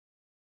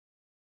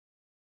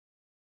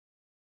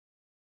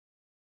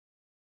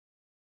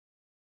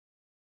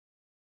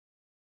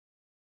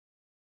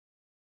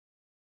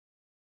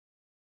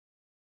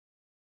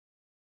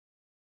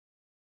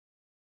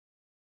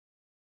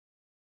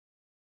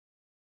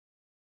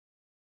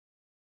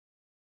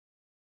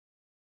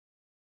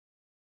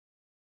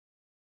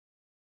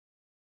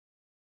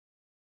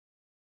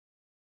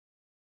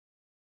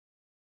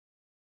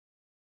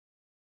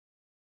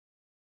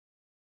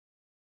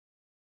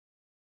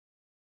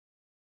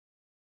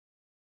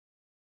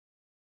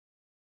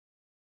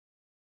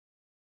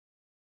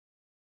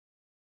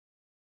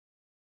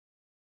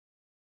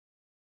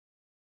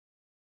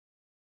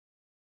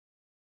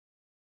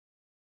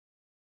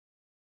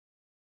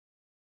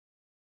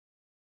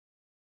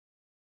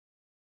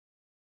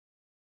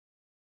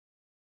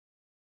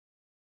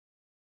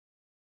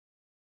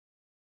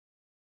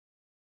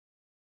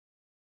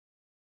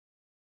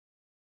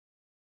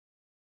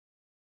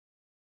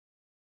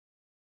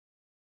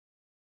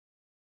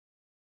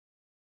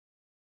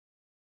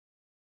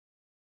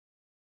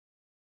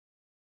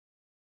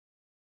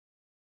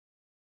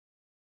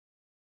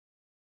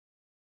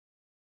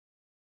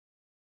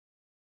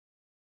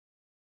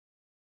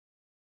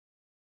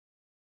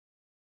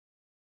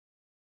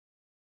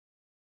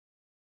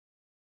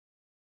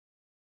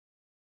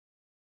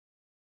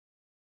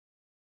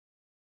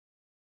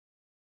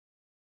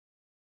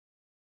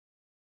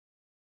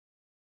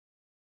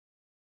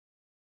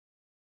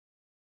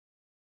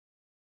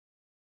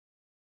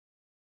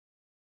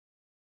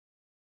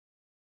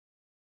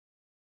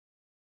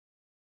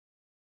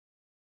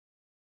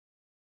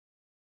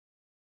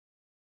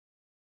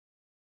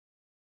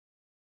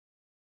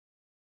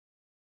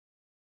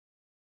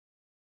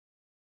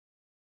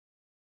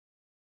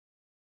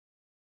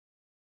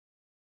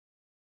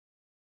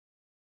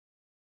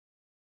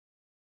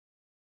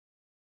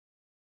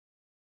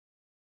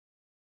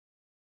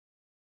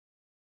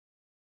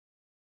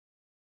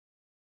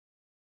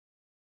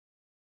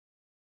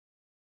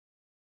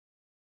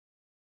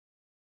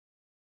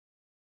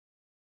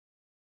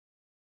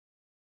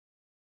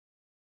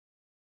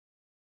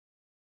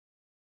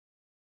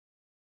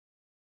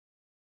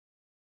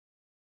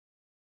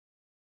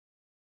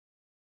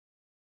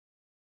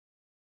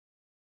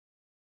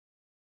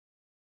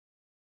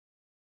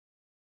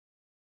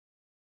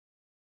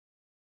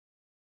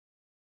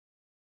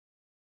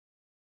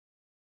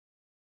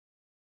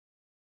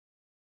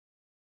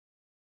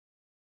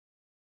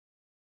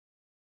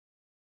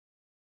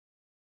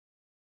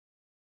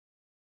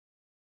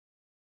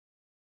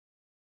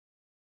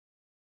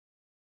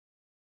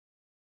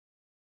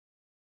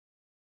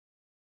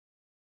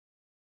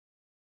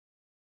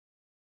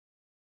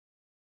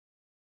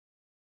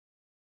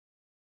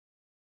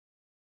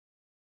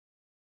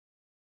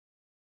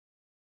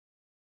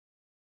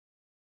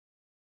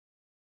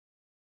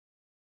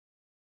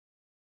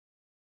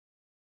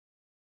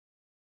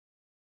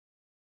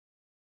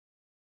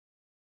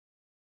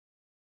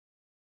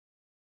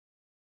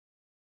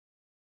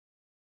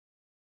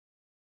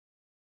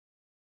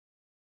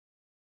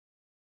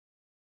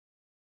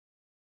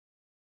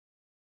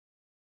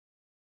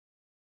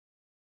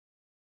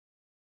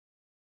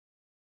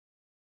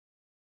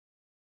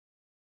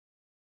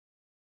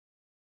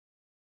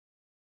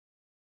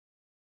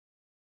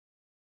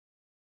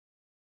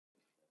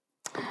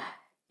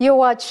You're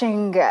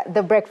watching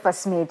The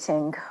Breakfast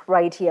Meeting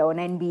right here on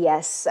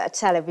NBS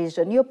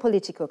television, your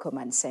political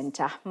command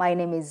center. My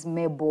name is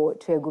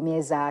Mebo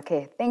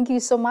Twegumiezake. Thank you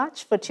so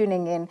much for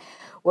tuning in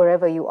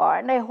wherever you are.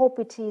 And I hope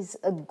it is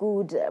a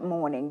good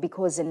morning,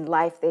 because in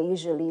life there are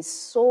usually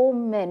so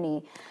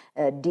many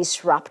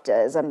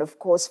disruptors. And of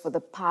course, for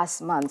the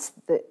past months,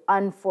 the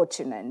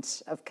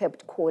unfortunate, I've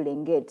kept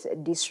calling it a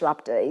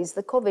disruptor, is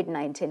the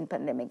COVID-19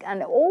 pandemic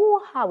and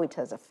how it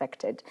has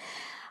affected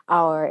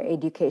our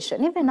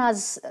education. Even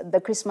as the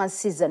Christmas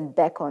season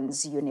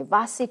beckons,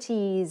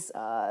 universities,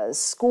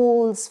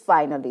 schools,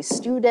 finally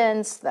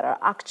students that are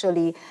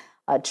actually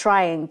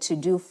trying to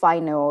do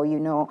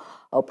final,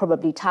 or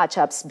probably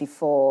touch-ups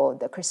before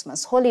the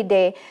Christmas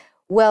holiday.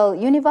 Well,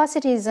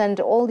 universities and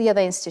all the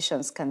other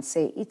institutions can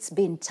say it's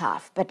been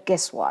tough, but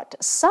guess what?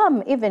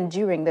 Some, even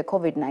during the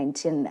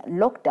COVID-19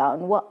 lockdown,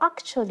 were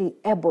actually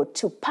able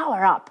to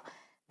power up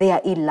their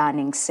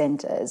e-learning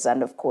centers.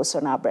 And of course,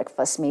 on our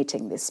breakfast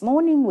meeting this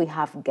morning, we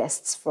have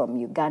guests from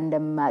Uganda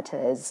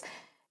Martyrs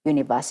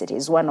University.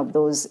 Is one of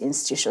those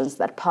institutions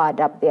that powered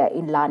up their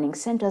e-learning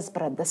centers,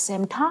 but at the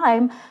same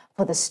time,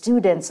 for the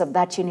students of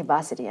that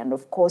university, and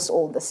of course,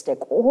 all the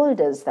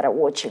stakeholders that are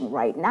watching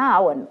right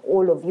now, and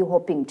all of you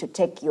hoping to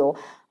take your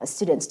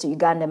students to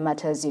Uganda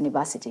Martyrs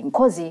University in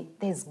Kozi,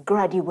 there's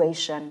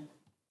graduation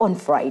on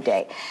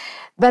Friday.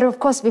 But of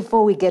course,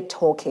 before we get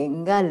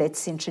talking,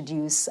 let's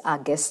introduce our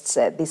guests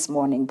this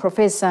morning.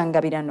 Professor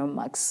Ngabirano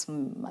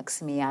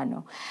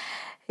Maximiano,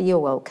 you're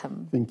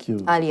welcome. Thank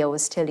you. Earlier I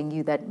was telling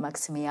you that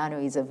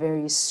Maximiano is a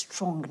very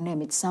strong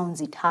name. It sounds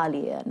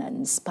Italian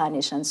and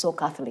Spanish and so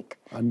Catholic.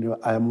 And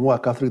I am more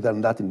Catholic than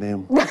that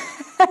name.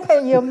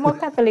 You're more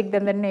Catholic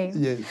than the name?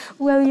 Yes.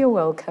 Well, you're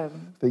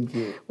welcome. Thank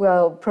you.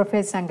 Well,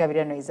 Professor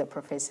Ngabirano is a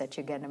professor at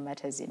Uganda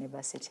Martyrs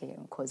University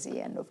in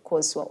Kozi. And of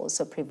course, we're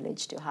also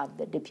privileged to have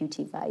the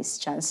Deputy Vice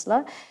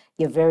Chancellor.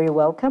 You're very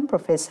welcome,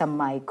 Professor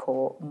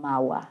Michael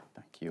Mawa.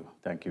 Thank you.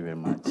 Thank you very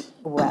much.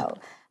 Well,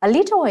 a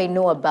little I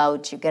know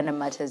about Uganda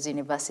Martyrs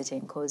University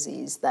in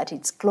Kozi is that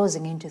it's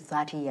closing into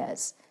 30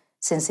 years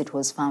since it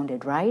was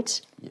founded,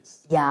 right? Yes.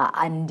 Yeah,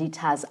 and it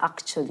has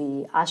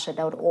actually ushered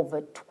out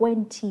over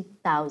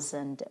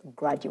 20,000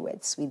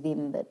 graduates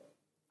within the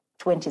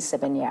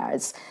 27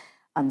 years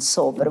and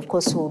so. But of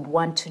course, we would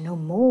want to know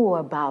more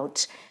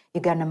about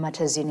Uganda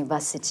Martyrs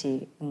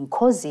University in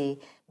Kozi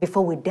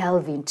before we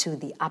delve into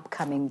the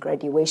upcoming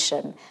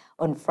graduation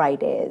on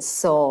Fridays.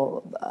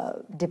 So,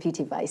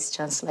 Deputy Vice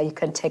Chancellor, you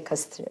can take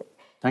us through.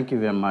 Thank you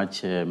very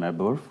much,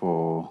 Mabel,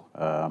 for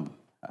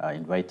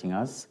inviting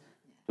us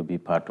to be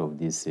part of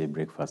this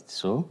breakfast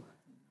show.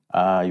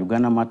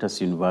 Uganda Martyrs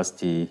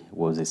University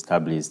was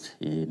established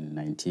in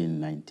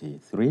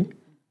 1993.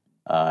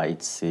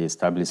 It's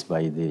established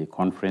by the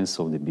Conference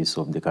of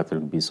the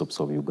Catholic Bishops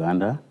of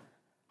Uganda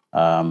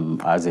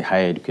as a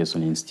higher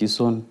education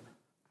institution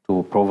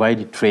to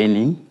provide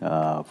training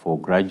for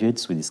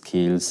graduates with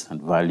skills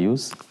and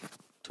values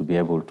to be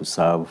able to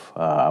serve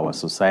our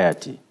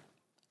society.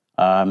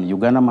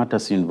 Uganda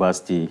Martyrs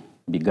University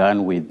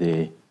began with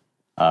the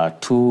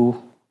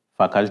two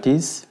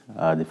faculties,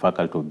 the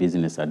Faculty of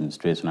Business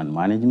Administration and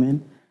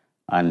Management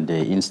and the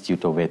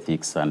Institute of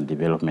Ethics and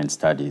Development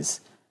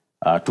Studies,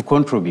 to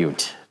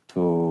contribute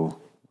to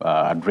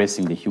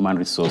addressing the human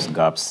resource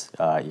gaps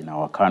in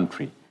our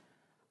country.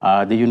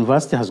 The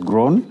university has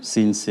grown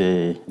since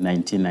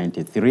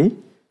 1993.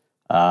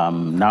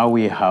 Now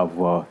we have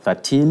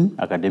 13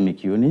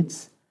 academic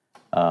units,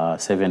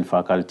 7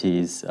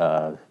 faculties,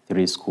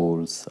 3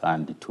 schools,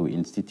 and 2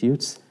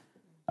 institutes.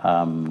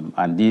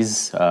 And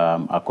these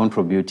are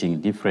contributing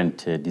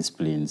different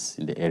disciplines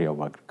in the area of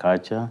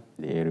agriculture,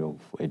 in the area of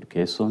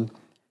education,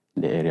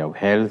 in the area of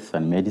health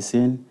and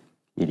medicine,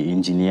 in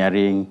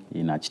engineering,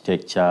 in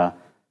architecture,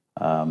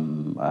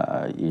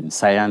 in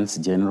science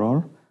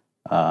general,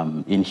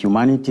 in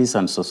humanities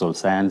and social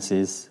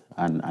sciences,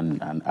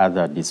 and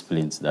other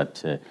disciplines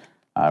that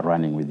are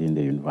running within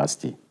the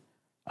university.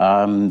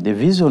 The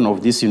vision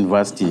of this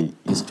university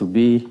is to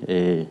be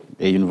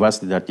a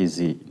university that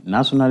is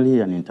nationally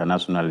and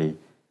internationally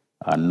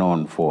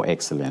known for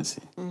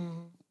excellency.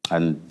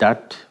 And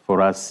that,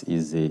 for us,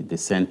 is the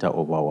center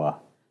of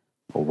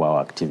our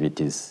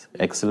activities.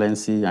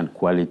 Excellency and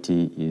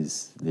quality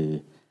is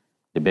the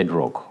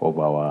bedrock of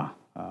our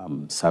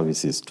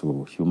services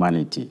to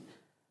humanity.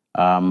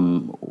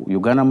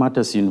 Uganda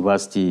Martyrs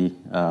University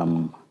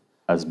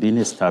has been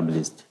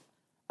established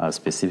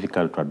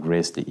specifically to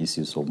address the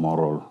issues of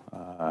moral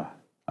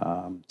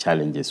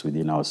challenges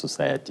within our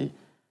society.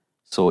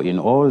 So in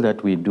all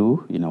that we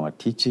do, in our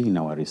teaching, in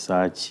our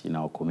research, in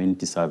our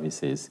community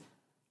services,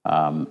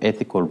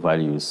 ethical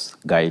values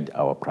guide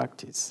our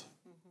practice,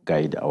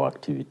 guide our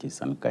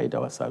activities, and guide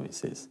our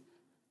services.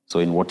 So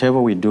in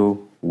whatever we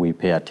do, we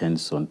pay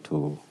attention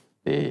to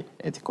the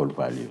ethical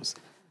values.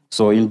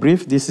 So in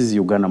brief, this is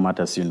Uganda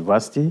Martyrs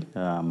University.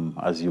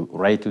 As you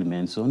rightly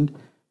mentioned,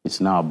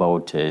 it's now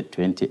about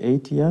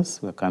 28 years.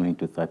 We're coming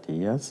to 30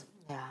 years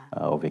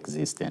of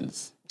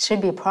existence.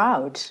 Should be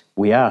proud.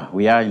 We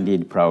are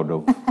indeed proud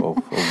of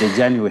the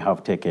journey we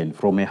have taken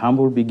from a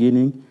humble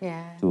beginning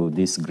to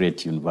this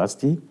great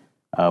university,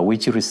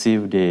 which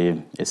received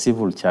a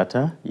civil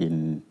charter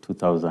in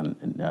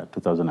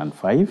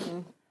 2005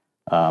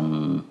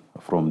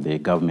 from the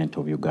government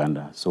of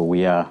Uganda. So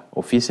we are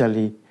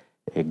officially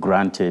a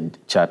granted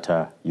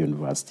charter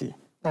university.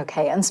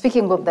 Okay, and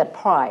speaking of that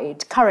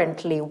pride,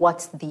 currently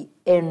what's the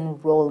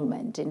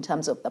enrollment in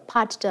terms of the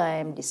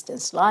part-time,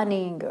 distance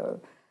learning, or,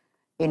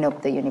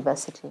 the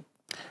university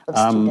of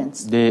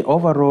students? The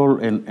overall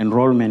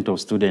enrollment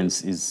of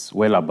students is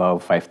well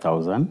above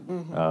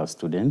 5,000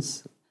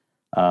 students.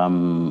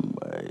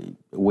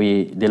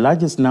 The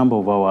largest number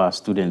of our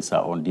students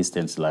are on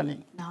distance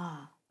learning.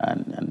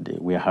 And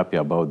we are happy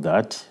about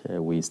that.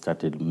 We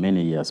started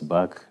many years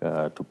back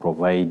to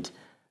provide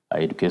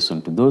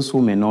education to those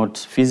who may not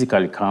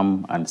physically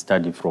come and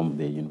study from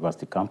the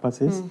university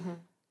campuses,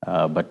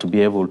 but to be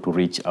able to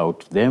reach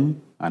out to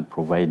them and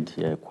provide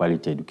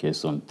quality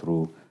education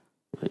through.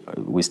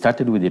 We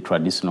started with the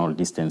traditional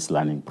distance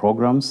learning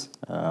programs,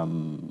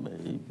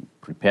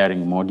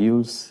 preparing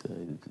modules,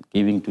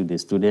 giving to the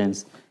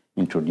students,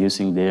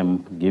 introducing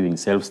them, giving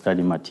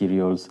self-study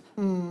materials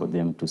for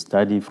them to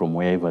study from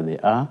wherever they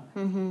are.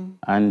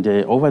 And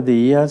over the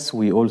years,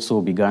 we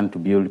also began to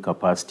build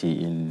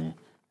capacity in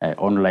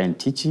online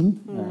teaching,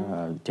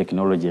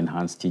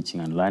 technology-enhanced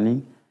teaching and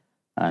learning.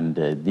 And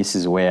this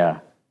is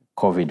where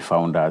COVID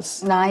found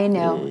us. I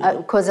know,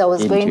 because I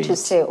was going to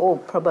say,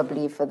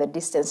 probably for the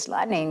distance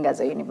learning as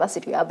a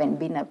university, we haven't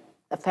been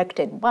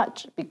affected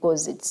much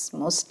because it's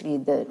mostly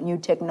the new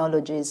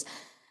technologies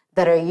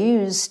that are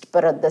used,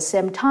 but at the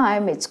same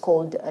time, it's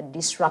called a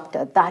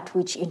disruptor, that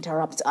which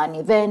interrupts an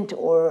event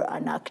or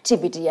an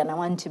activity. And I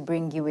want to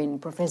bring you in,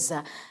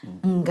 Professor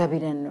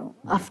Ngabirano.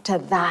 After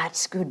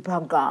that good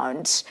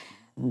background,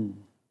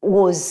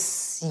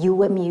 was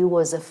UMU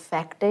was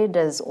affected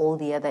as all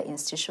the other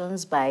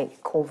institutions by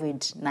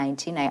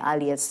COVID-19? I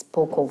earlier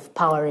spoke of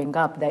powering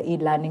up the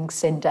e-learning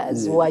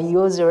centers. Were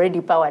yours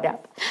already powered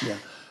up? Yeah.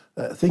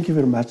 Thank you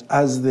very much.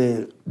 As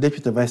the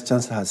Deputy Vice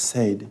Chancellor has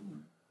said,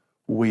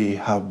 we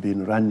have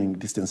been running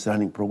distance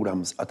learning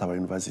programs at our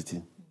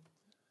university.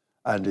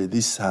 And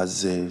this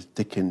has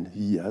taken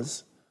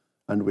years.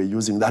 And we're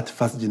using that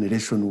first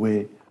generation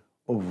way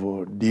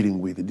of dealing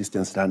with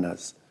distance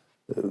learners,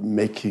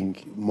 making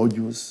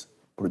modules,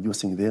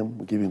 producing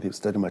them, giving them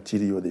study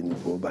material.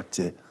 But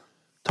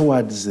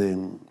towards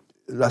the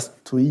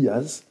last 2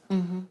 years,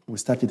 we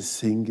started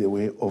seeing a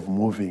way of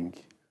moving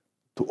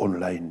to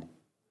online.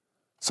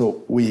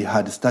 So we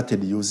had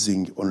started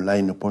using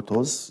online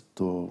portals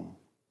to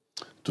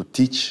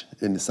teach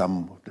in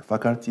some of the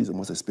faculties,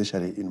 most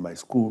especially in my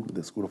school,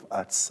 the School of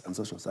Arts and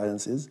Social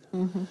Sciences,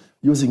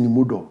 using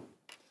Moodle,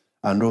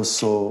 and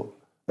also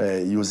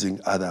using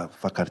other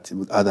faculty,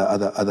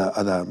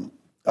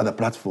 other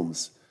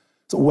platforms.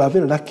 So we are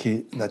very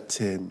lucky that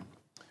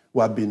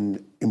we have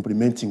been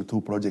implementing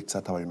 2 projects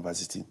at our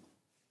university.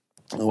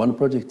 One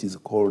project is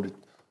called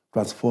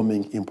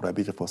Transforming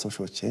Employability for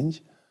Social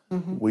Change,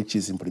 which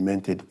is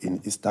implemented in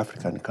East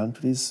African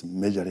countries,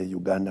 majorly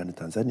Uganda and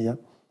Tanzania.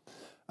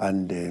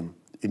 And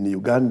in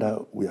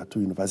Uganda, we have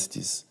 2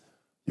 universities,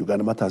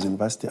 Uganda Martyrs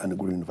University and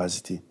Gulu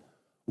University.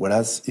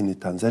 Whereas in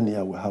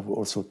Tanzania, we have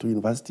also 2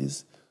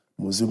 universities,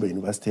 Muzumbe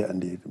University and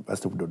the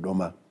University of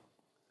Dodoma.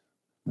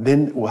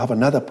 Then we have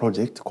another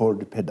project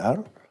called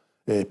PEDAR,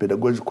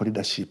 Pedagogical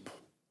Leadership.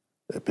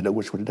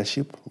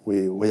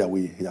 Where we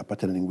are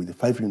partnering with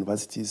 5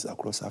 universities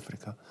across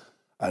Africa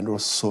and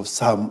also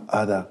some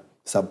other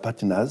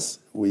sub-partners.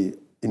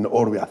 In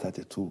all, we are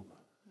 32.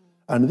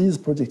 And these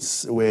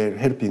projects were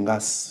helping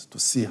us to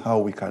see how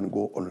we can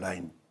go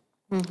online.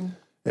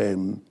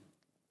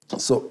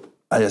 So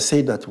I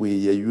say that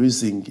we are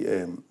using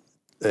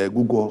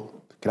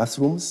Google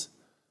Classrooms,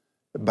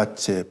 but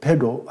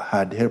Pedo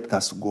had helped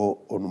us go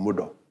on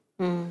Moodle.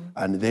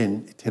 And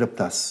then it helped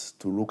us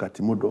to look at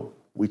Moodle,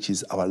 which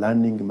is our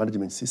learning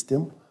management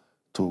system,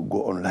 to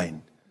go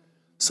online.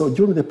 So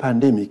during the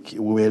pandemic,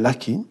 we were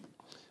lucky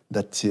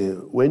that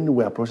when we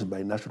were approached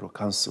by National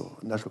Council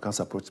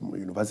approached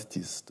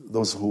universities,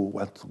 those who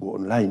want to go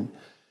online,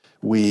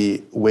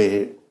 we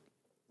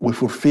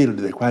fulfilled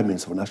the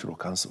requirements of National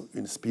Council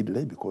in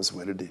speedily because we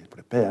were already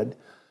prepared.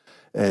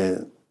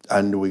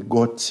 And we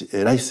got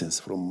a license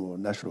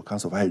from National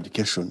Council of Higher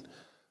Education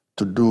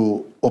to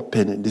do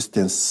open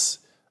distance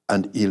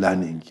and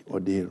e-learning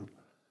ordeal.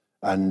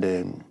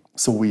 And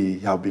so we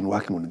have been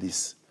working on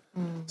this.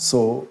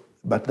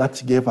 But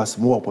that gave us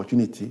more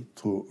opportunity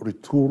to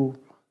retool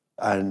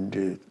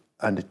and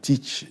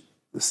teach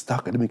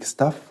academic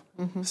staff,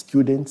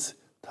 students,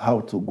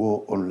 how to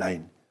go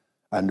online.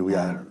 And we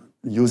are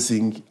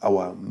using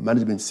our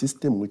management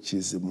system, which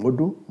is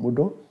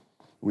Moodle.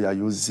 We are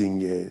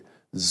using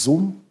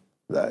Zoom.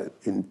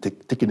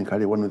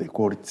 Technically, one they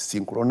call it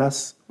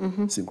synchronous.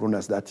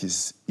 Synchronous, that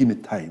is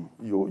in time.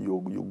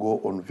 You go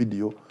on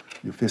video,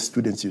 you face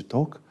students, you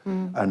talk.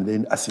 And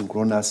then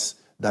asynchronous,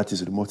 that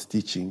is remote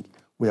teaching,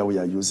 where we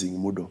are using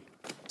Moodle.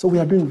 So we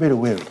are doing very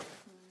well.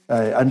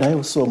 And I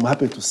also am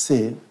happy to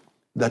say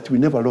that we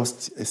never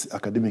lost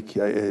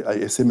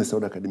a semester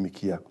of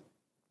academic year.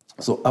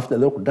 So after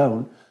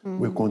lockdown,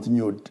 we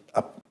continued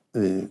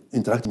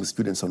interacting with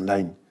students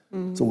online.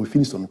 So we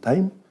finished on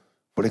time.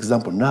 For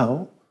example,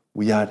 now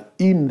we are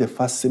in the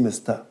first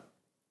semester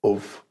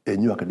of a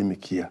new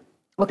academic year.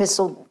 Okay,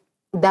 so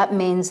that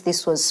means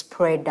this was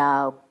spread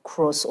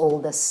across all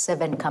the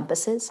 7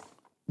 campuses?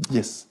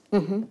 Yes.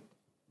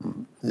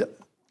 Yeah.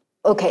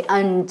 Okay,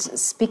 and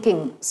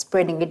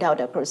spreading it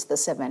out across the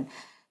 7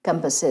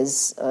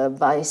 campuses,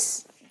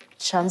 Vice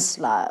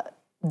Chancellor,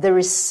 the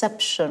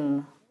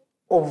reception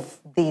of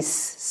this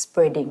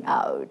spreading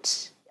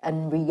out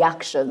and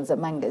reactions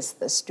amongst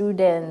the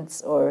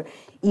students or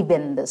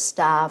even the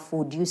staff,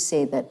 would you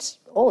say that,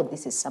 oh,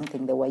 this is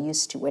something they were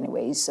used to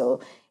anyway, so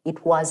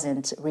it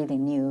wasn't really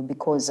new?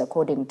 Because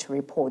according to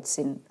reports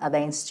in other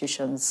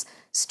institutions,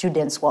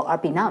 students were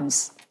up in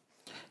arms.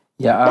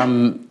 Yeah,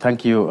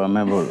 thank you,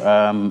 Mabel.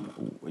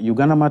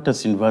 Uganda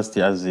Martyrs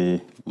University, as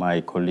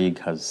my colleague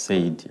has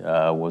said,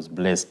 was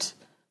blessed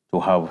to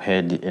have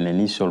had an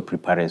initial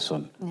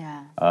preparation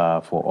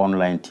for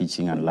online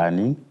teaching and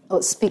learning.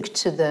 Oh, speak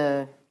to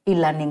the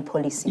e-learning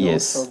policy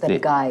also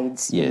that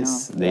guides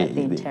the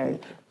entire.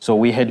 So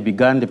we had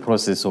begun the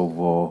process of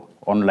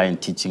online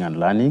teaching and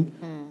learning,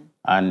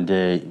 and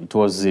it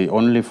was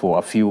only for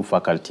a few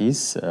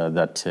faculties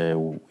that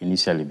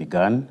initially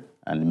began,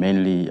 and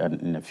mainly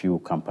in a few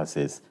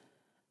campuses.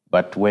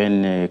 But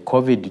when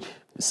COVID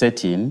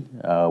set in,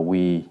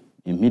 we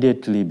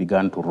immediately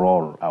began to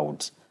roll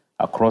out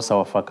across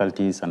our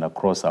faculties and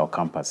across our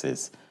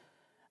campuses.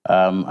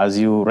 As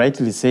you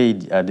rightly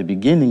said, at the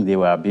beginning, there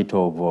were a bit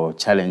of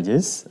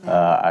challenges,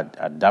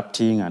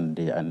 adapting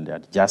and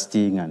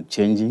adjusting and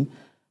changing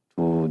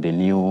to the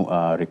new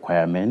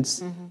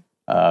requirements,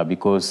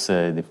 because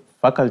the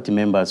faculty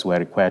members were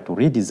required to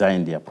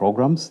redesign their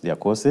programs, their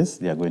courses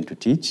they are going to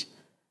teach,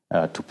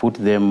 to put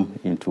them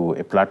into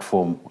a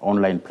platform,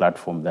 online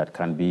platform that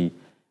can be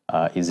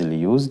easily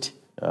used.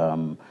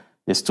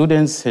 The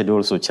students had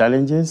also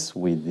challenges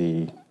with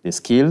the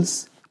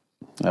skills,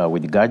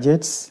 with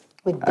gadgets,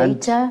 with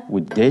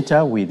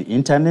data, with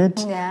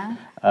internet. Yeah.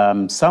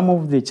 Some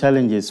of the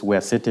challenges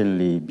were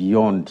certainly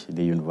beyond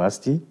the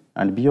university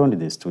and beyond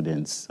the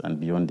students and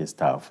beyond the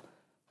staff.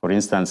 For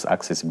instance,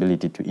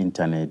 accessibility to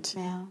internet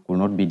will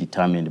not be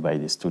determined by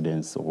the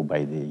students or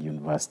by the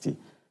university.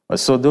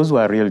 So those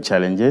were real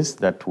challenges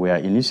that were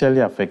initially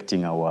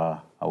affecting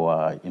our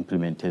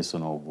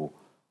implementation of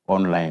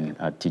online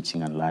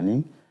teaching and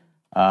learning.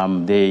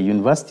 The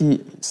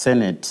University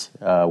Senate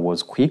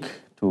was quick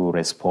to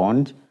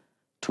respond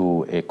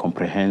to a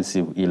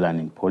comprehensive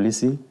e-learning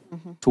policy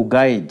to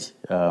guide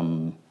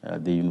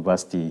the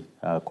university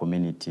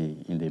community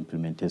in the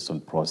implementation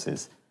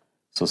process.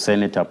 So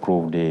Senate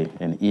approved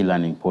an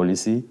e-learning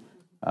policy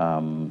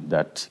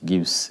that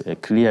gives a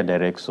clear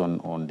direction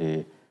on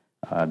the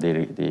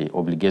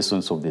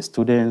obligations of the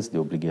students, the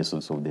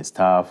obligations of the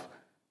staff,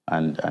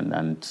 and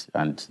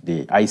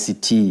the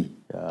ICT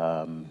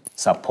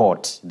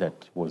support that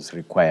was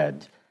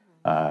required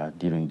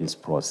during this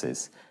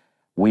process.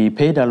 We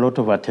paid a lot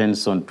of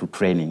attention to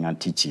training and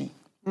teaching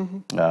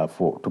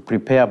to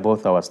prepare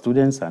both our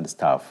students and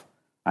staff.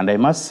 And I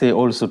must say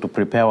also to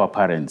prepare our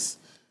parents.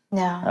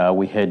 Yeah.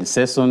 We had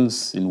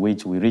sessions in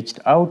which we reached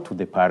out to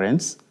the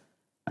parents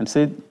and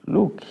said,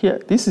 look, here,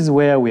 this is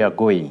where we are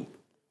going.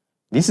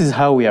 This is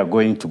how we are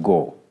going to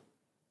go.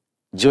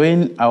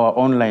 Join our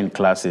online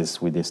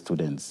classes with the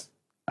students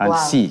and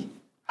see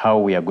how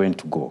we are going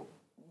to go.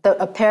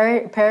 The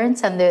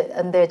parents and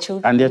their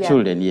children? And their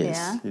children,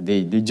 yes. Yeah.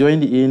 They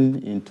joined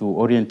into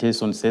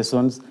orientation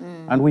sessions,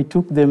 and we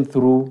took them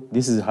through,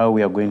 this is how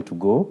we are going to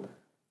go,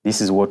 this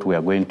is what we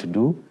are going to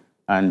do,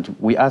 and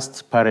we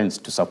asked parents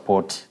to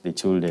support the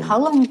children. How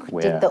long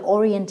did the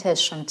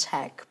orientation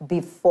take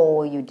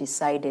before you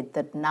decided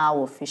that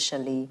now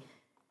officially,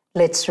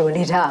 let's roll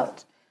it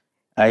out?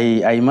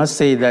 I must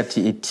say that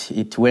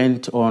it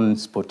went on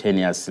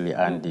spontaneously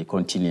and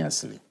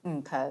continuously.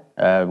 Okay.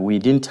 We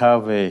didn't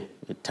have a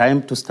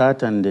time to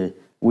start, and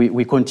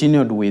we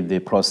continued with the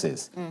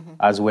process.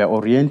 As we are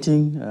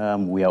orienting,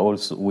 we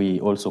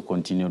also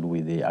continued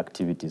with the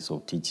activities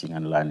of teaching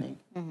and learning.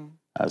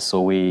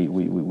 So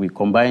we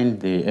combined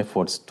the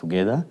efforts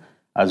together.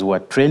 As we are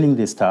training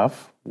the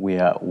staff, we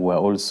are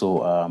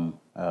also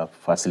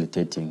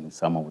facilitating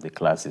some of the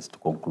classes to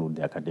conclude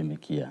the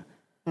academic year.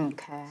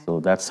 Okay. So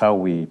that's how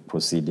we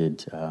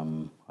proceeded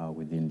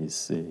within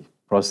this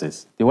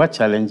process. There were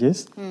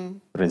challenges,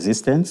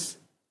 resistance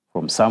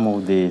from some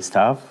of the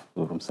staff,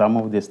 from some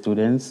of the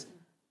students,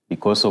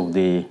 because of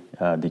the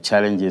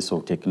challenges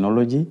of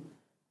technology.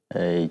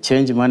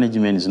 Change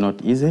management is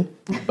not easy,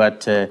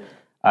 but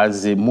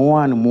as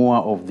more and more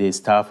of the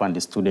staff and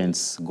the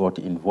students got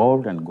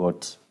involved and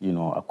got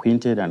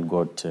acquainted and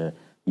got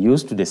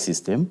used to the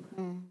system,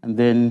 and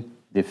then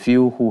the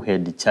few who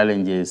had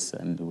challenges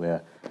and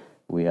were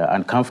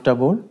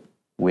uncomfortable,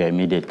 we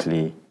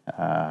immediately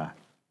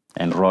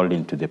enrolled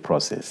into the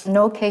process.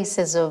 No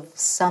cases of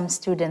some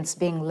students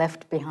being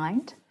left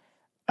behind?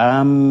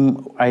 I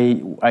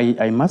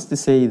must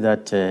say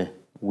that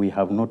we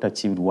have not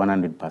achieved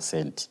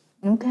 100%.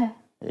 Okay.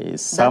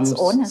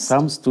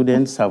 Some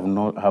students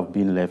have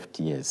been left,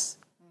 yes.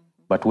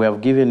 But we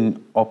have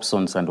given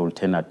options and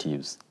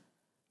alternatives.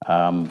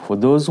 For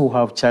those who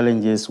have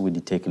challenges with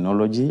the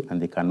technology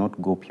and they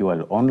cannot go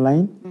purely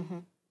online,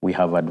 we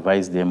have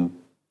advised them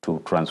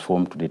to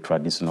transform to the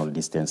traditional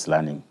distance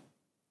learning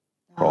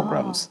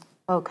programs.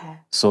 Okay.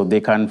 So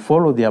they can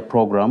follow their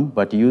program,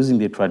 but using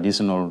the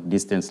traditional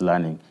distance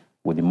learning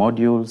with the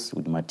modules,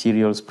 with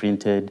materials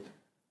printed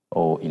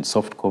or in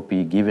soft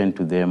copy given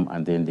to them,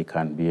 and then they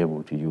can be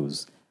able to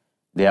use.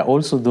 There are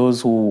also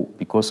those who,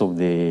 because of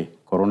the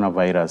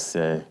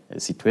coronavirus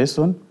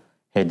situation,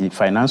 had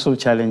financial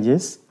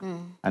challenges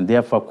and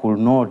therefore could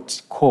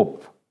not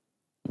cope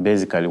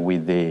basically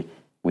with the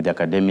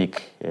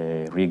academic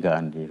rigor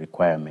and the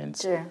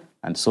requirements. Sure.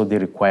 And so they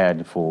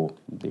required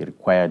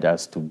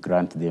us to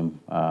grant them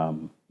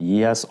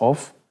years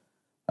off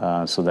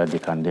so that they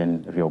can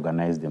then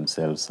reorganize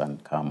themselves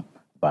and come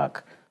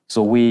back.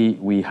 So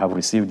we have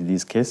received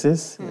these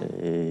cases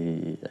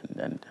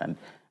and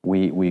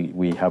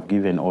we have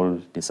given all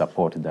the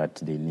support that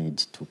they need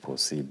to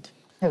proceed.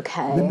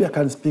 Okay. Maybe I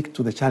can speak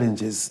to the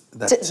challenges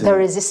that... the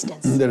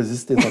resistance. The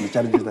resistance and the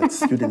challenges that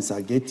students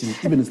are getting,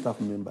 even staff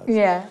members.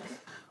 Yeah.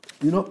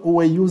 You know,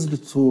 we're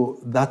used to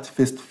that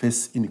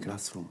face-to-face in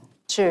classroom.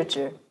 True,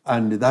 true.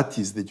 And that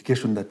is the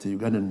education that the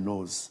Ugandan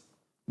knows.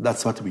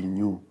 That's what we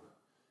knew.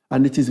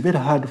 And it is very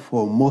hard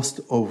for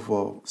most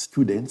of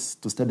students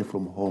to study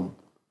from home,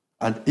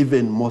 and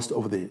even most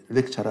of the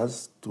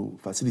lecturers to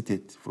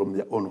facilitate from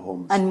their own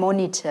homes. And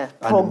monitor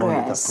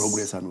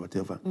progress. And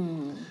whatever.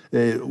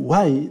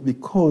 Why?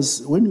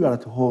 Because when you are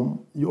at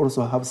home, you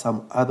also have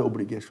some other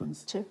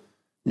obligations. True.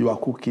 You are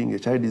cooking, a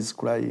child is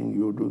crying,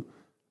 you do.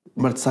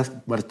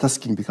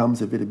 Multitasking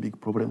becomes a very big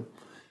problem.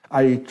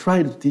 I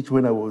tried to teach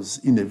when I was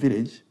in a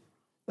village,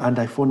 and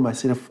I found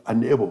myself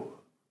unable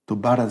to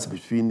balance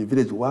between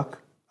village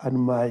work and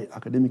my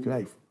academic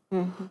life.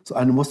 So,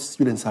 and most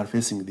students are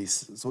facing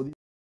this. So these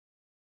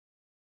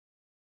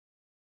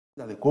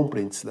are the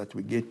complaints that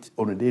we get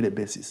on a daily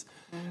basis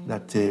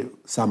that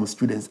some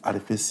students are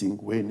facing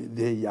when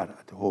they are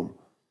at home.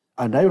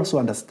 And I also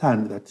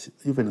understand that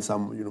even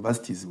some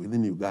universities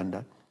within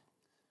Uganda,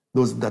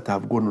 those that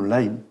have gone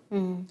online,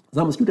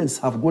 some students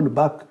have gone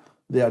back.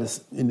 They are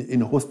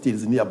in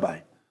hostels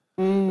nearby.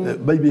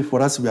 Maybe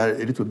for us, we are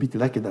a little bit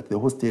lucky that the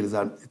hostels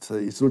are,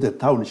 it's not a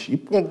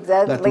township.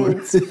 Exactly,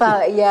 it's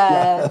far,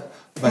 yeah.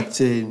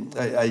 But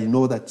I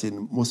know that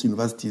in most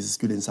universities,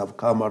 students have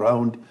come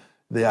around.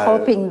 They are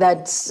hoping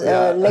that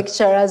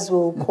lecturers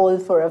will call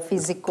for a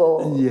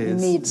physical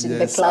meet in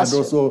the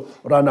classroom. And also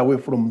run away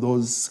from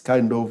those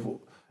kind of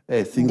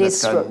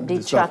things that can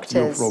distract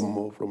you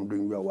from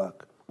doing your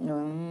work.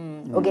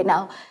 Okay,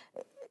 now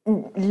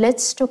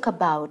let's talk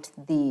about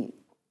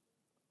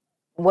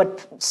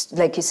what,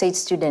 like you said,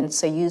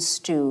 students are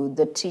used to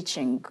the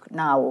teaching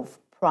now of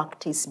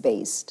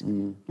practice-based,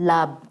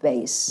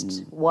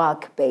 lab-based,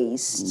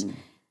 work-based,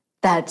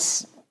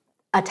 that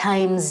at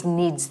times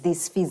needs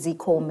this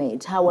physical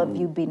mate. How have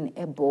you been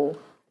able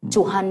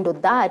to handle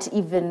that,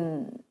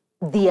 even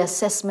the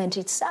assessment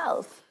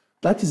itself?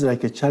 That is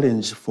like a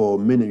challenge for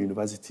many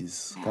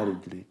universities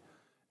currently,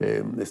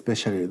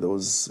 especially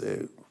those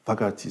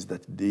faculties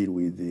that deal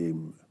with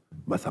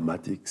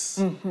mathematics,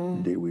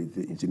 deal with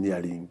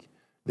engineering.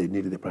 They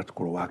need the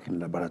practical work in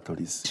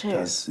laboratories.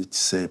 Sure.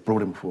 It's a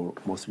problem for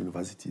most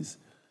universities.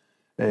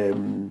 They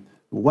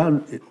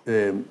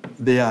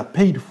are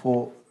paid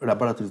for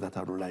laboratories that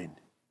are online.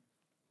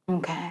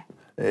 Okay.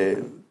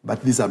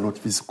 But these are not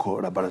physical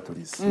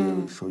laboratories.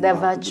 They're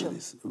virtual.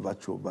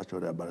 Virtual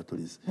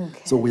laboratories.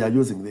 Okay. So we are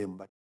using them.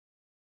 But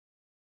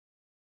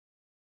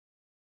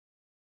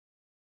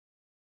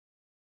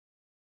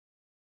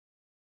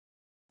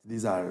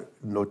these are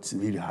not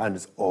really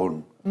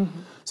hands-on.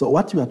 So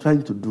what we are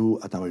trying to do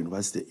at our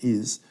university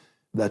is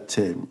that,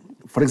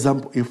 for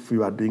example, if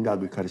you are doing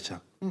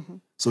agriculture,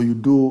 so you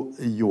do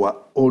your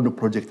own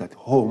project at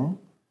home,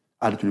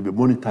 and it will be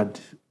monitored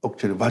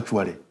actually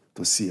virtually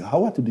to see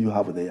what do you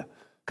have there.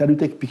 Can you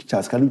take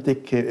pictures? Can you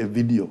take a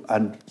video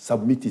and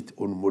submit it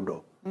on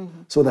Moodle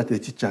so that the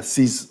teacher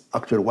sees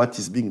actually what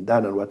is being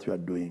done and what you are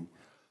doing?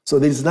 So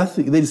there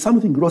is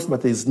something lost,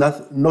 but there is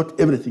not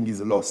everything is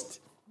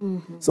lost.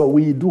 So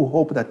we do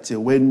hope that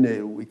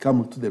when we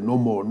come to the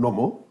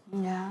normal,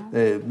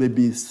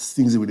 maybe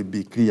things will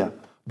be clear.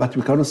 But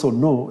we can also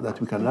know that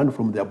we can learn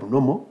from the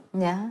abnormal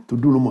to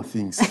do normal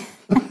things.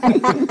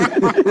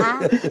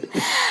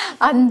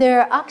 And there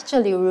are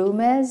actually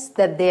rumors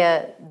that there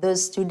are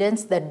those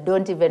students that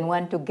don't even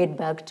want to get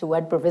back to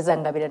what Professor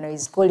Ngabirano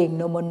is calling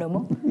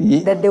normal,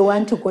 that they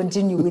want to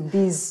continue with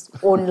these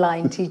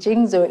online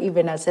teachings or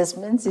even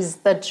assessments. Is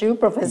that true,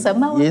 Professor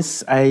Mao?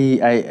 Yes,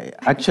 I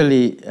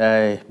actually,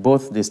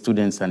 both the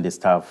students and the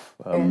staff,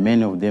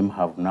 many of them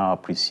have now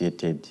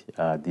appreciated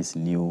this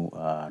new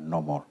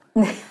normal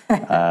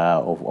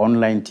of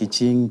online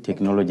teaching,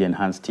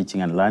 technology-enhanced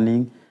teaching and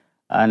learning,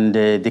 and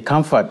the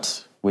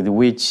comfort with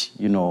which,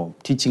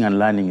 teaching and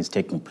learning is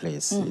taking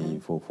place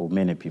for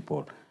many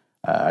people.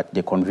 At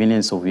the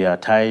convenience of your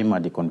time,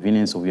 at the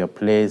convenience of your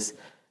place,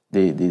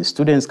 the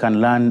students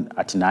can learn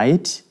at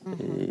night,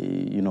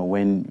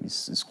 when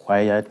it's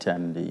quiet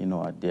and,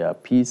 at their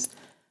peace.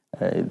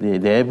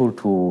 They're able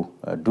to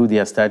do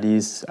their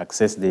studies,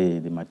 access the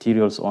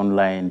materials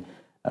online,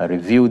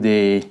 review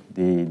the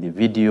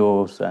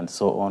videos and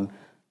so on,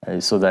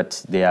 so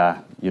that they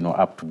are,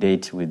 up to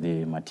date with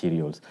the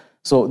materials.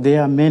 So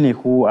there are many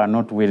who are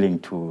not willing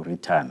to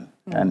return.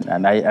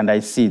 And I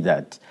see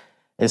that,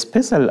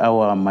 especially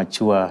our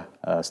mature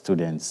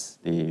students,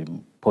 the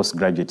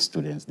postgraduate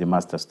students, the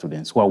master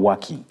students who are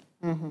working,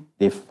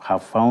 they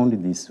have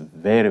found this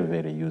very,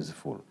 very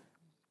useful.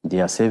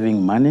 They are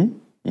saving money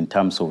in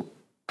terms of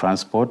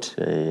transport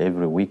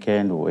every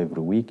weekend or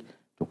every week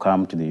to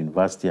come to the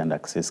university and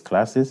access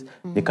classes.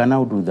 They can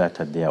now do that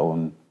at their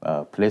own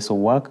place of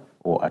work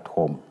or at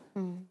home.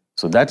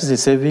 So that is a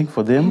saving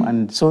for them,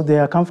 and so they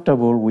are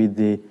comfortable with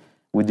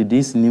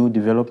these new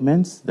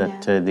developments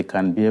that they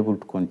can be able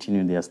to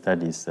continue their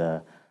studies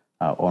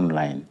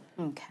online.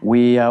 Okay.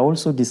 We are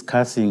also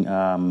discussing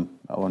on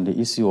the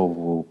issue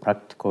of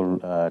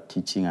practical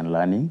teaching and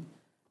learning,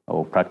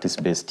 or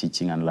practice-based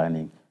teaching and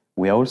learning.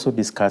 We are also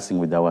discussing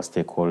with our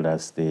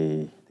stakeholders,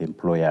 the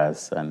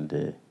employers and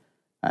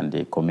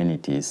the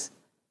communities,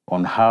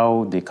 on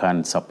how they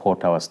can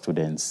support our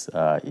students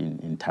in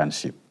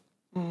internship.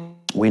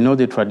 We know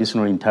the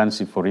traditional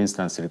internship, for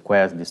instance,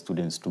 requires the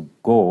students to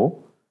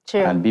go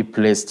and be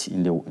placed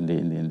in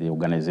the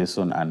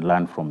organization and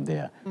learn from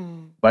there.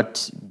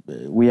 But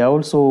we are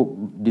also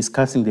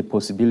discussing the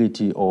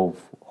possibility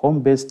of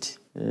home-based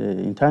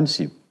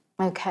internship.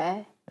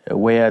 Okay.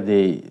 Where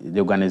the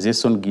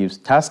organization gives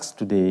tasks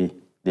to the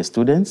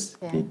students.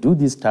 They do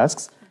these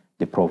tasks.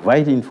 They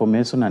provide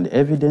information and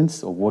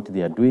evidence of what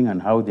they are doing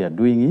and how they are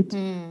doing it.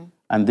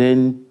 And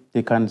then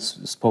they can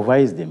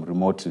supervise them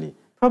remotely.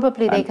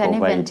 Probably they can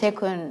even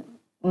take on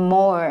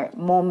more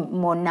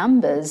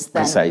numbers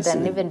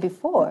than even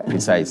before.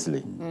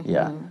 Precisely,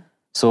 yeah.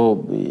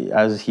 So,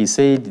 as he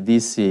said,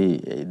 this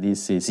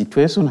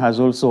situation has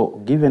also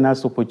given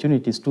us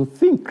opportunities to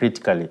think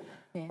critically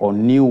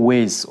on new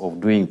ways of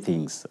doing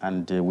things.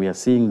 And we are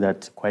seeing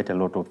that quite a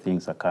lot of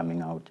things are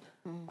coming out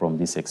from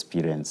this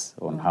experience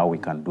on how we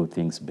can do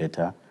things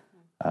better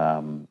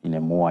in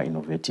a more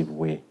innovative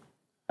way,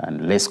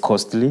 and less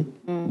costly,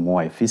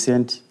 more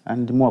efficient,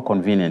 and more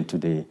convenient to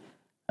the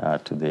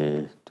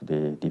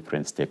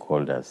different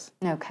stakeholders.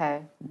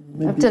 Okay.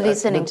 After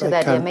listening to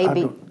that,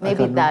 maybe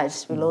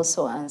that will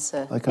also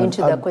answer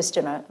into the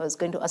question I was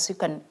going to ask. You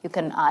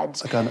can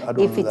add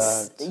if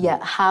it's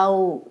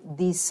how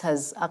this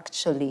has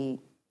actually,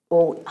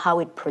 or how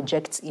it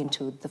projects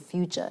into the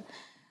future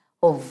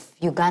of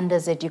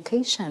Uganda's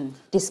education,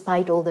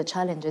 despite all the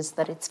challenges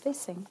that it's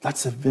facing.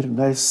 That's a very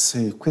nice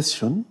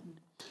question.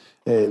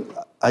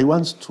 I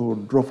want to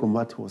draw from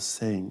what he was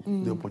saying,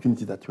 the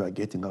opportunity that we are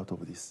getting out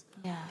of this.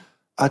 Yeah.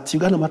 At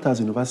Uganda Martyrs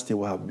University,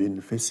 we have been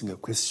facing a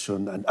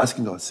question and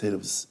asking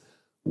ourselves,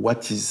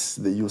 what is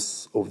the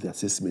use of the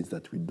assessments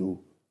that we do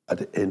at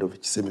the end of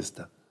each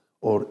semester,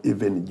 or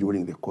even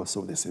during the course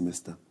of the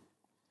semester?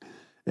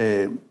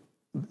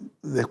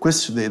 The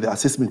question, the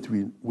assessment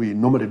we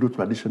normally do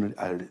traditionally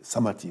are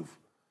summative.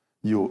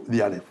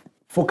 They are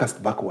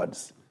focused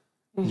backwards.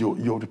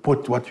 You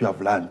report what you have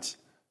learned.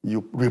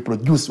 You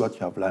reproduce what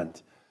you have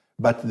learned.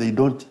 But they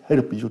don't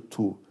help you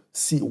to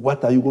see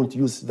what are you going to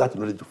use that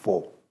knowledge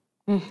for.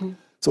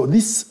 So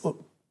this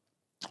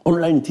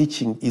online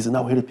teaching is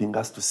now helping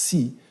us to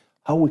see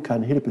how we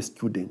can help a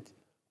student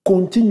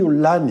continue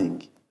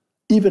learning,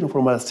 even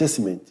from an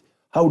assessment.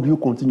 How do you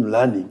continue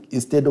learning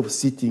instead of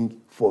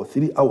sitting for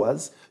 3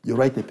 hours, you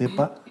write a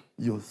paper,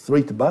 you throw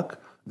it back,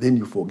 then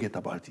you forget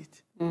about it.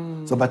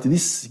 So, but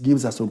this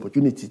gives us an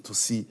opportunity to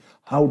see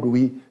how do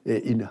we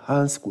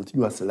enhance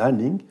continuous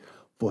learning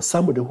for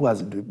somebody who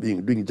has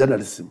been doing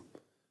journalism.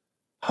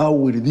 How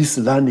will this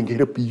learning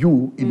help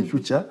you in the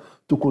future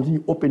to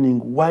continue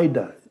opening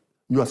wider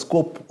your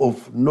scope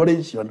of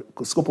knowledge, your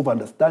scope of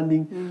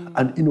understanding,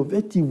 and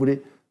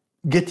innovatively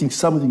getting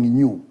something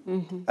new?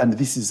 And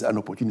this is an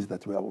opportunity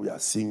that we are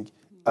seeing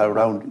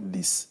around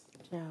this.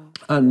 Yeah.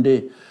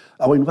 And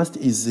our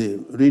university is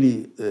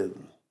really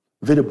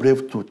very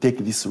brave to take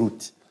this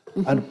route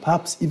and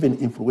perhaps even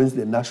influence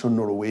the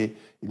national way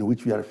in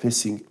which we are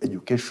facing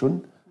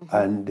education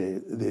and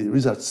the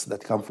results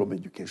that come from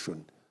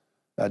education.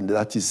 And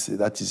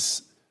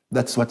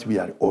that's what we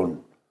are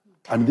on.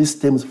 And this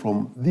stems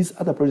from these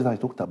other projects I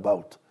talked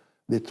about,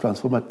 the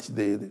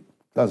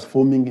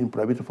transforming in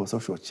private for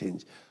social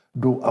change.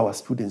 Do our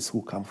students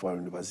who come for our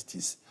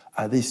universities,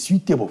 are they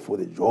suitable for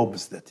the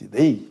jobs that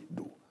they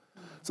do?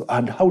 So,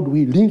 and how do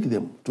we link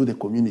them to the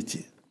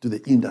community, to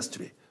the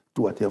industry,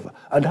 to whatever?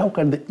 And how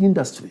can the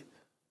industry,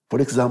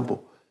 for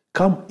example,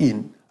 come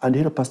in and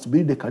help us to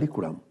build a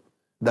curriculum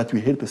that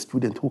will help a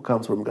student who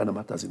comes from Uganda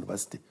Martyrs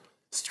University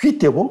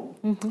suitable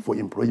for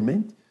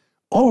employment,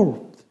 or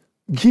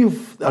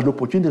give an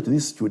opportunity to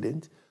this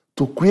student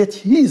to create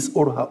his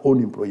or her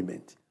own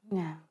employment.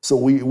 Yeah. So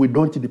we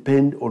don't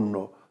depend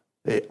on,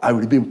 I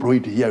will be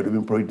employed here, I will be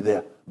employed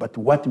there, but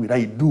what will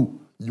I do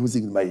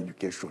using my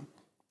education?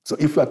 So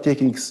if you are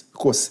taking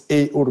course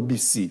A or B,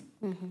 C,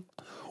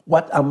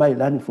 what am I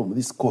learning from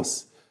this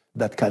course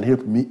that can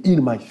help me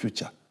in my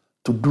future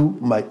to do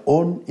my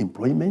own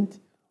employment,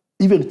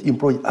 even to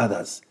employ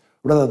others,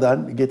 rather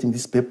than getting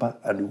this paper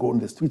and go on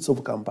the streets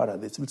of Kampala,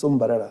 the streets of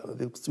Mbarara,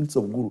 the streets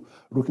of Gulu,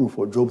 looking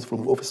for jobs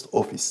from office to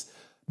office.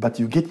 But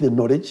you get the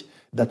knowledge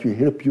that will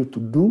help you to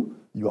do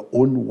your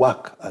own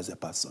work as a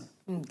person.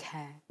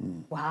 Okay.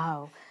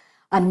 Wow.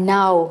 And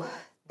now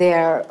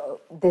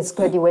there's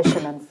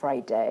graduation on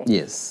Friday.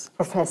 Yes.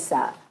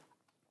 Professor,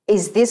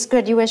 is this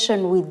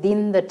graduation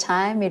within the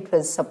time it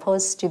was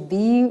supposed to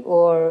be,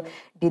 or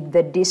did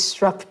the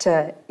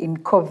disruptor in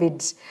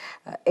COVID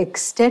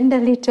extend a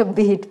little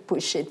bit,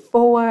 push it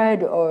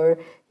forward, or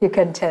you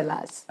can tell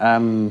us?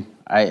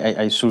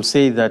 I should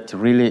say that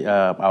really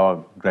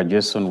our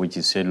graduation, which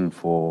is scheduled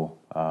for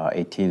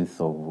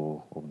 18th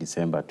of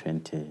December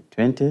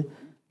 2020,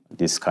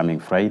 this coming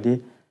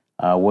Friday,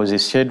 was a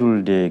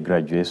scheduled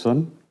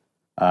graduation.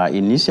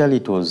 Initially,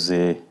 it was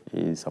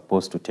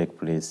supposed to take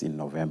place in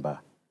November.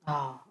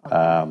 Oh,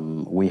 okay.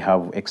 We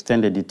have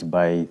extended it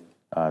by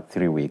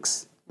 3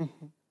 weeks.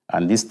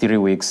 And these 3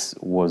 weeks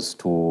was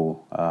to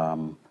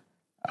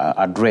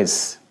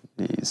address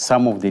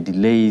some of the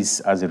delays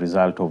as a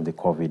result of the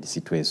COVID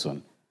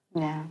situation.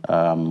 Yeah.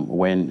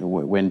 When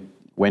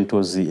it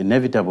was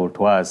inevitable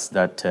to us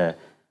that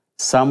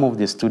some of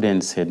the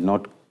students had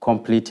not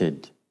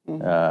completed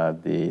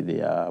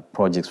the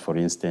projects, for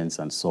instance,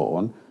 and so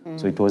on.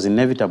 So it was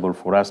inevitable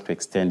for us to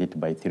extend it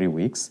by 3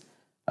 weeks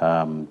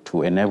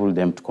to enable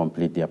them to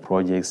complete their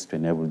projects, to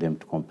enable them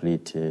to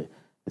complete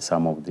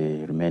some of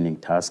the remaining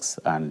tasks,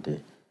 and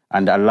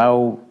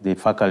allow the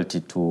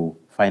faculty to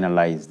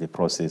finalize the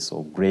process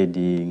of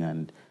grading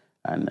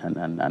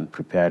and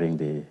preparing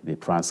the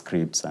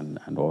transcripts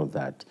and all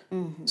that.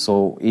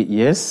 So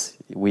yes,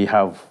 we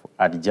have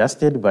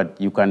adjusted, but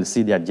you can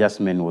see the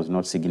adjustment was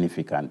not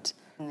significant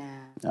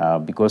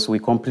because we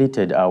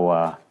completed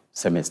our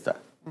semester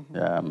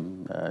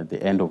at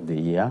the end of the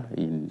year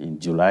in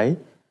July,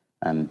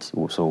 and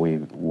so we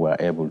were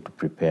able to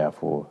prepare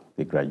for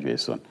the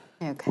graduation.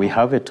 Okay. We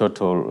have a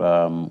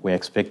total, we're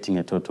expecting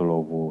a total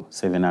of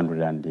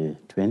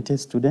 720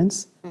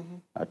 students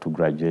to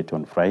graduate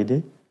on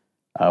Friday.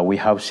 We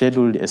have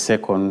scheduled a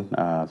second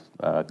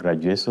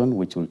graduation,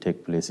 which will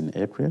take place in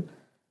April.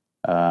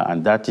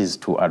 And that is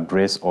to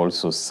address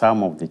also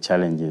some of the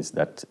challenges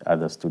that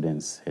other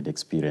students had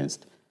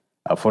experienced.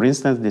 For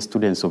instance, the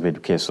students of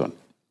education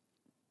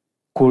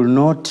could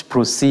not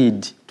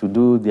proceed to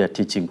do their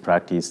teaching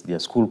practice, their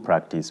school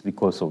practice,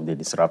 because of the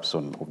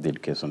disruption of the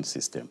education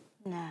system.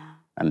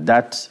 And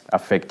that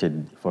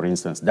affected, for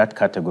instance, that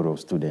category of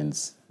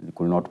students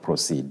could not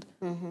proceed.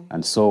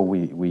 And so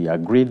we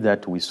agreed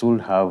that we should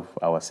have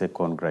our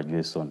second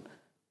graduation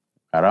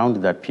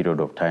around that period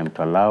of time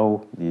to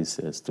allow these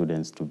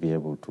students to be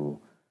able to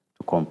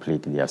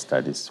complete their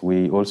studies.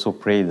 We also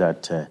pray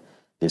that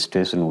the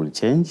situation will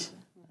change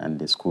and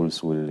the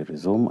schools will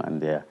resume,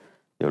 and they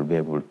will be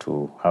able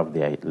to have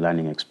their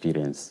learning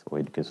experience or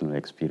educational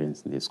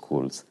experience in the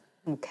schools.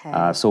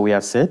 Okay. So we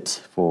are set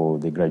for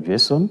the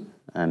graduation,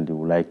 and we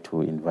would like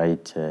to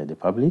invite the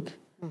public.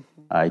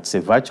 It's a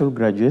virtual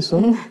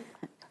graduation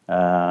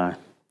as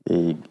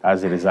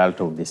a result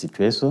of the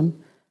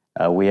situation.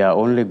 We are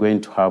only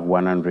going to have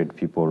 100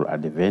 people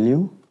at the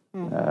venue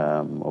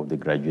of the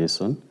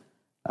graduation.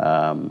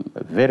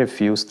 Very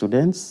few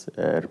students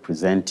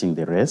representing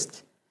the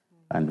rest,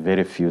 and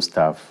very few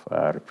staff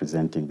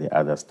representing the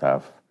other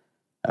staff.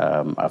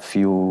 A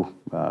few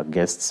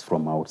guests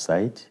from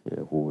outside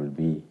who will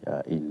be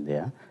in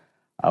there.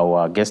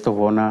 Our guest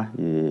of honor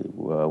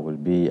will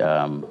be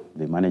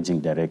the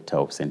managing director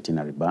of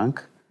Centenary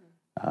Bank.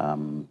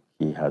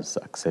 He has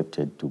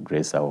accepted to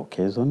grace our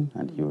occasion,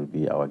 and he will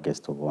be our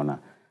guest of honor.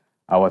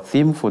 Our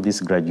theme for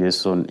this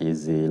graduation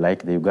is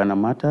like the Uganda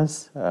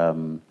Martyrs.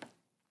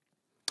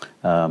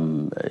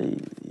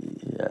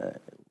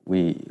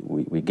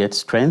 We get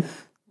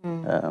strength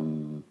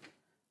from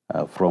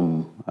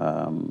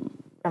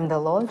the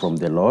Lord. From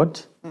the Lord,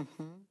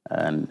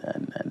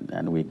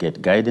 and we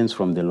get guidance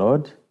from the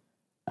Lord.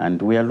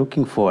 And we are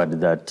looking forward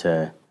that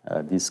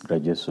this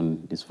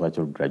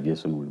virtual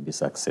graduation will be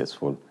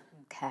successful.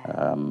 Okay.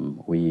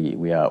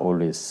 We are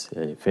always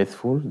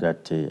faithful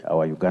that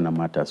our Uganda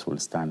Martyrs will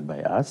stand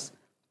by us,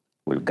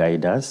 will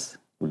guide us,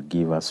 will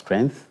give us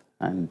strength,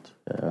 and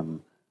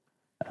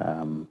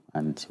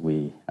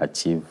we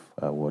achieve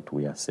what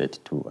we are set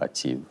to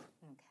achieve.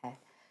 Okay.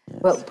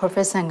 Yes. Well,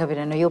 Professor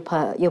Ngabirano,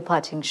 your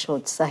parting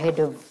shots ahead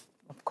of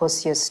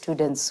course, your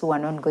students who are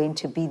not going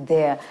to be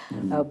there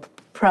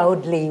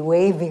proudly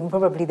waving.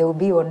 Probably they will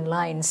be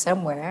online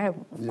somewhere.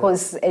 Of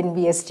course,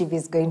 NBS TV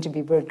is going to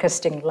be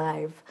broadcasting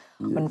live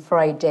on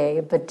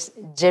Friday, but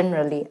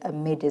generally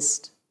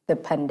amidst the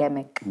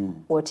pandemic,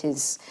 what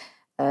is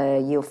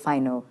your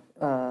final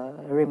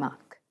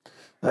remark?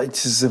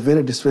 It is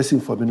very distressing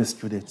for many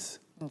students.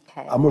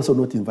 Okay. I'm also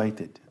not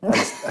invited. I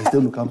stay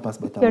on campus,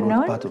 but I'm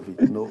not part of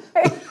it. No.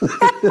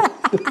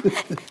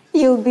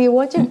 You'll be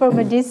watching from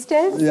a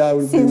distance. Yeah, I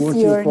will be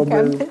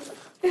watching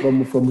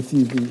from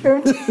TV.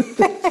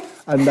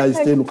 And I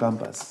stay on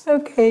campus.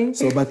 Okay.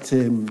 So, but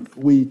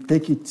we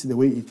take it the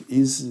way it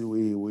is.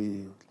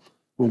 We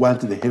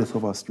want the health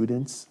of our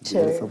students,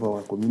 Sure. the health of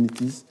our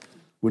communities.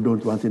 We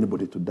don't want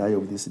anybody to die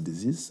of this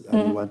disease,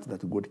 and we want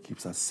that God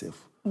keeps us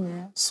safe.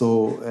 Yeah.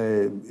 So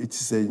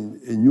it's a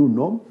new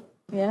norm,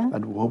 Yeah.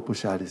 and we hope we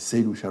shall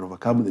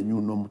overcome the new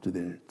norm to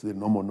the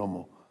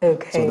normal.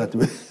 Okay. So that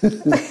we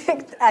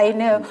I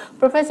know.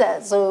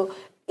 Professor, so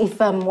if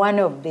I'm one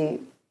of the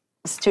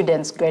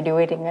students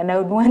graduating and I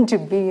would want to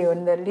be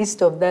on the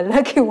list of the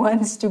lucky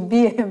ones to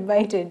be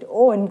invited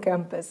on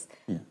campus,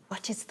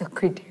 what is the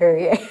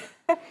criteria?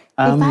 If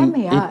I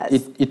may ask.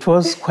 It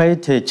was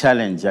quite a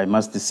challenge, I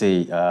must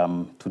say,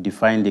 to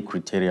define the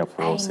criteria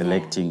for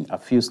selecting a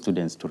few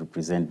students to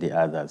represent the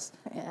others.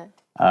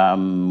 Yeah.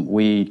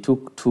 We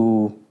took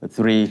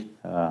three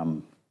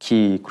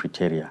key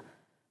criteria.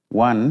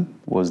 One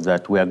was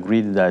that we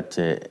agreed that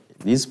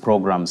these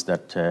programs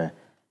that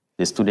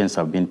the students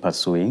have been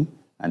pursuing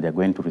and they're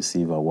going to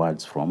receive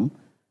awards from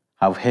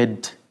have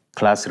had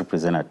class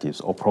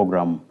representatives or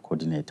program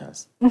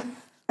coordinators.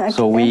 Okay.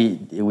 So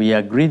we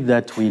agreed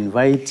that we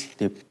invite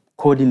the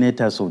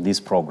coordinators of these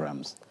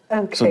programs.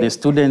 Okay. So the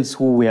students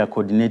who were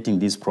coordinating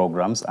these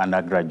programs and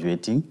are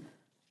graduating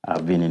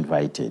have been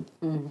invited.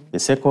 Mm-hmm. The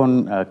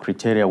second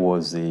criteria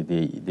was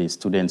the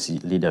students'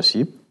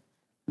 leadership,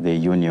 the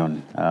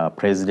union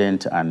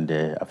president and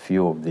a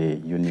few of the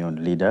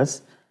union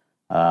leaders.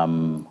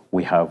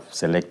 We have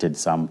selected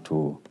some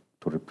to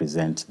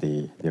represent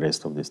the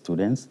rest of the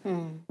students.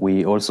 Mm.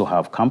 We also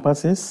have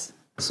campuses,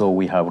 so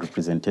we have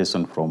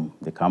representation from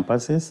the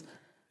campuses.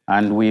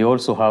 And we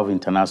also have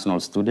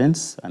international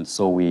students, and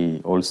so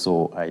we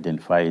also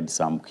identified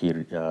some key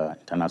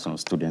international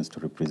students to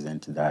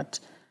represent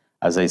that.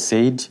 As I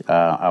said,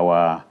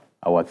 our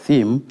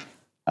theme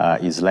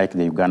is like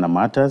the Uganda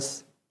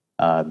Martyrs.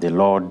 The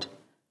Lord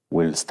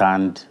will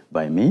stand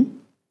by me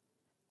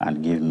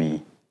and give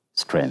me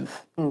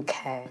strength.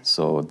 Okay.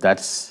 So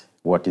that's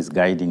what is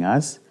guiding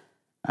us.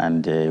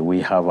 And we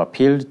have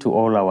appealed to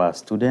all our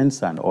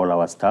students and all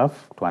our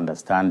staff to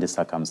understand the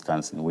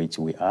circumstance in which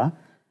we are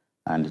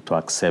and to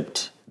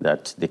accept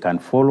that they can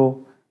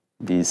follow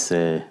this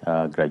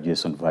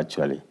graduation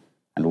virtually.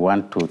 And we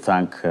want to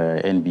thank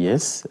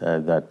NBS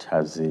that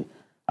has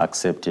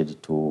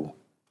accepted to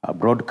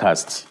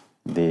broadcast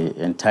the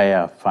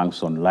entire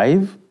function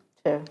live.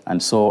 Sure.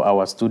 And so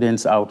our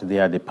students out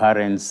there, the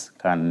parents,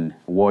 can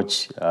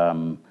watch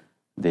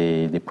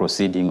the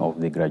proceeding of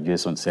the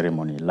graduation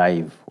ceremony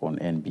live on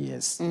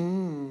NBS,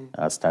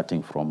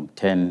 starting from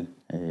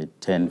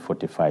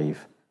 10:45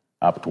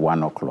 up to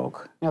 1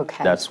 o'clock.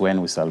 Okay. That's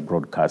when we shall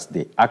broadcast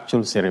the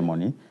actual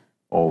ceremony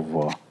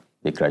of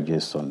the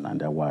graduation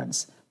and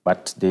awards.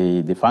 But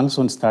the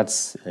function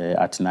starts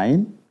at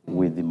 9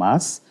 with the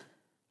Mass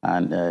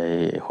and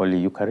Holy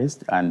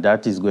Eucharist, and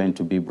that is going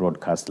to be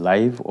broadcast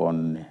live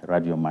on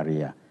Radio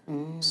Maria.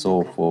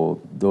 So for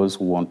those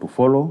who want to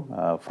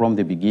follow from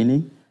the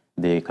beginning,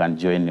 they can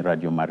join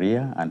Radio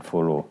Maria and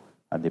follow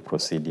the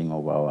proceeding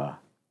of our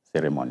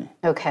ceremony.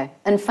 Okay.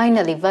 And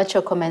finally,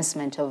 virtual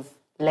commencement of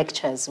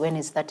lectures. When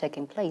is that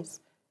taking place?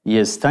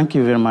 Yes, thank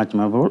you very much,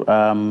 Mabel.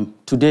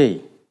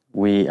 Today,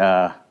 we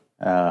are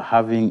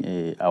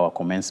having our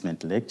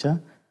commencement lecture,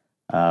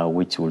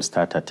 which will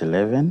start at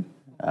 11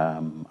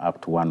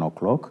 up to 1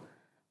 o'clock.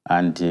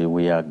 And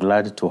we are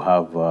glad to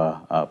have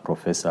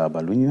Professor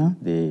Balunya,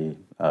 the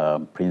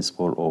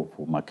principal of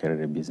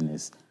Makerere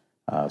Business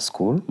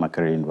School,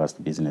 Makerere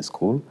University Business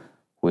School,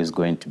 who is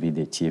going to be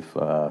the chief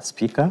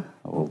speaker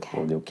of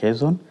the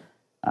occasion.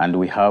 And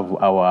we have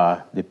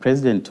the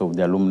president of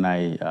the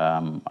Alumni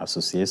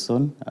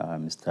Association,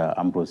 Mr.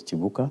 Ambrose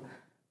Chibuka,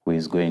 who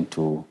is going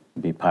to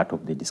be part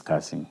of the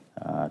discussing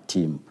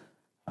team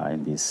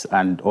in this.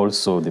 And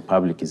also the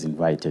public is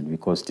invited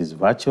because it is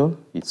virtual,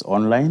 it's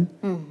online,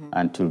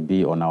 and it will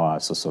be on our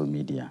social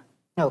media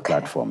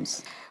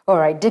platforms. All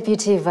right,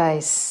 Deputy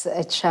Vice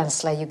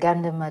Chancellor,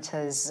 Uganda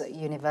Martyrs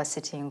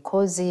University in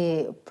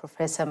Kozi,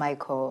 Professor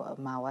Michael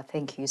Mawa,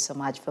 thank you so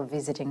much for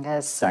visiting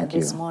us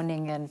this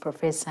morning, and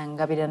Professor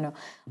Ngabirano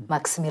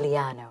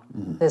Maximiliano,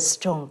 the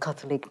strong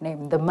Catholic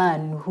name, the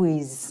man who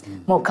is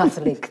more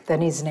Catholic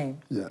than his name.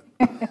 Yeah.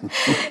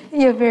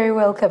 You're very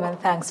welcome, and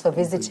thanks for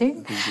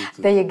visiting.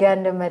 The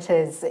Uganda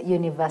Martyrs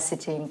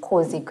University in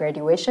Kozi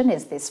graduation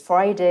is this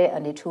Friday,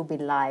 and it will be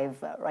live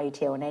right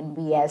here on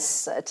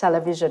NBS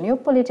television, your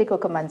political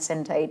command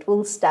center. It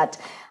will start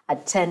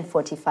at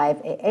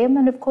 10:45 a.m.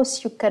 And of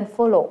course, you can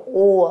follow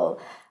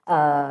all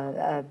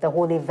the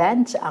whole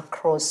event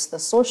across the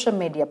social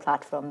media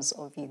platforms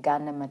of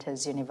Uganda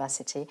Martyrs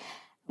University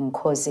in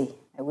Kozi.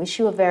 I wish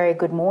you a very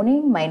good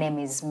morning. My name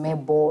is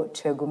Mebo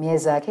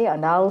Twegumiezake,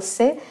 and I'll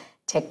say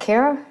take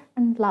care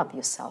and love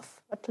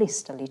yourself, at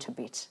least a little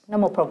bit. No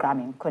more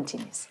programming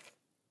continues.